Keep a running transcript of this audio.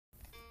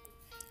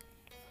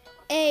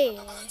Hey,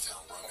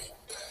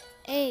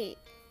 hey,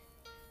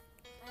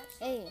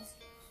 hey,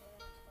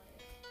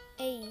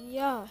 hey,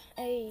 yeah,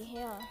 hey,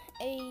 yeah,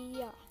 hey,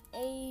 yeah,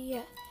 hey,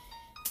 yeah,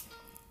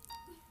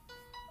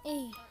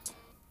 hey,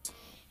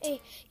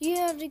 hey. You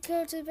have to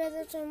go to bed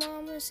after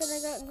Mama said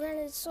I got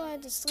grounded, so I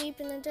had to sleep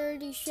in the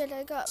dirty shit.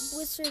 I got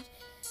blistered,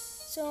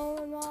 so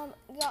my mom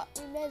got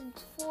me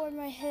meds for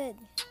my head.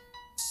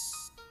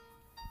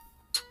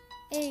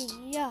 Hey,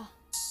 yeah,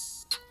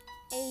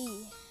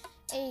 hey,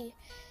 hey.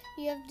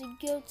 You have to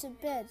go to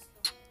bed.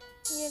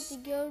 You have to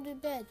go to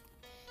bed.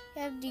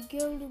 You have to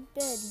go to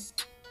bed.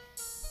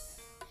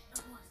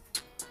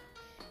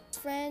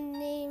 Friend's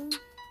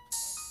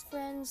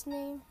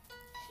name.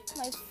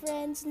 My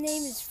friend's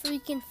name is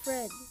freaking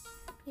Fred.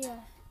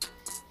 Yeah.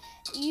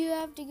 You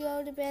have to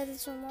go to bed,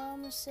 that's what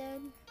Mama said.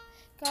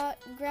 Got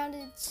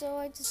grounded, so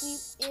I had to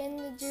sleep in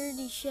the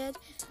dirty shed.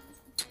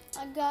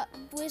 I got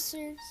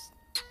blisters,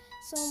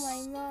 so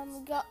my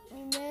mom got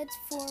me meds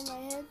for my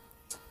head.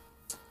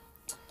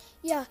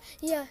 Yeah.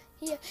 You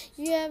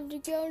have to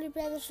go to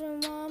bed, that's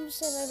what Mom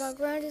said. I got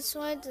grounded, so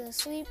I had to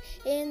sleep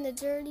in the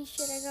dirty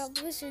shit. I got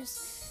blisters,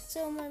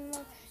 so my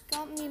mom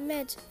got me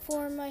meds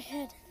for my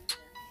head.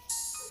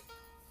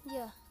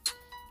 Yeah.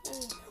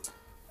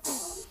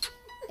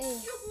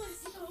 Hey.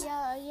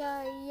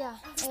 Yeah.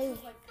 Hey.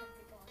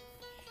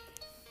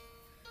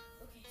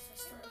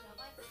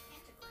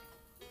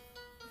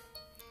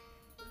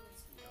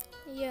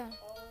 Yeah.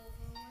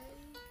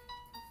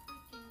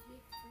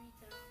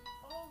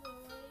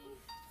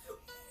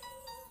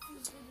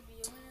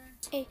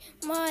 Hey,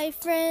 my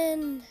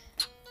friend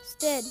is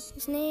dead.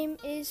 His name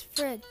is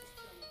Fred.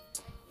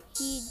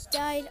 He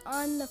died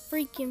on the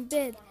freaking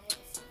bed.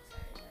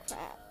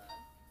 Crap.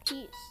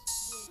 Peace.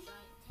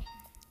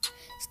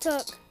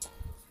 Took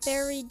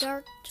very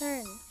dark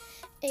turn.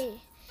 Hey,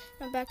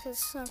 I'm back to the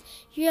song.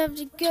 You have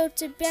to go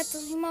to bed,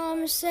 as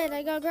Mom said.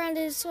 I got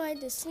grounded, so I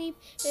had to sleep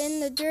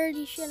in the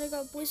dirty shit. I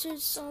got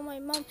blizzards, so my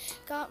mom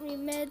got me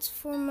meds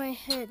for my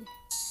head.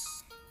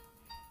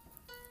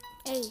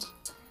 Hey.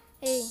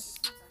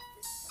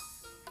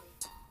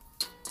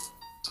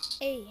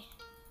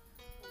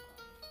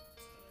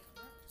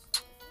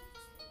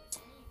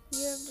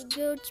 You have to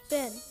go to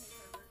bed.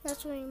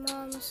 That's what your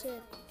mom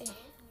said. Hey.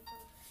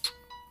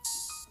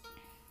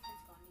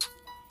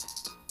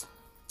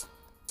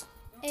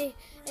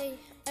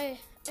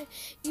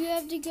 You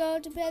have to go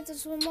to bed.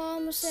 That's what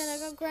Mama said. I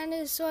got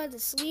grounded, so I had to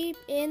sleep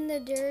in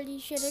the dirty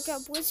shit. I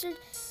got blistered,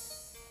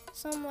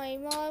 so my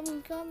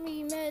mom got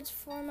me meds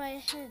for my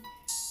head.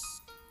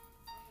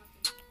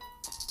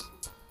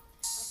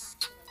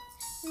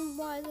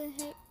 Why the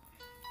heck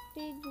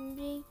did you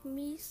make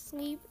me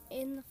sleep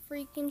in the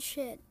freaking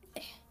shit?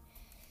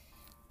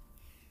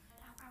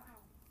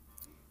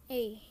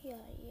 Hey, yeah.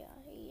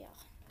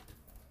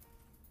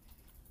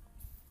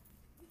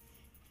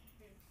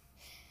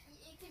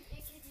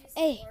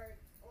 Hey.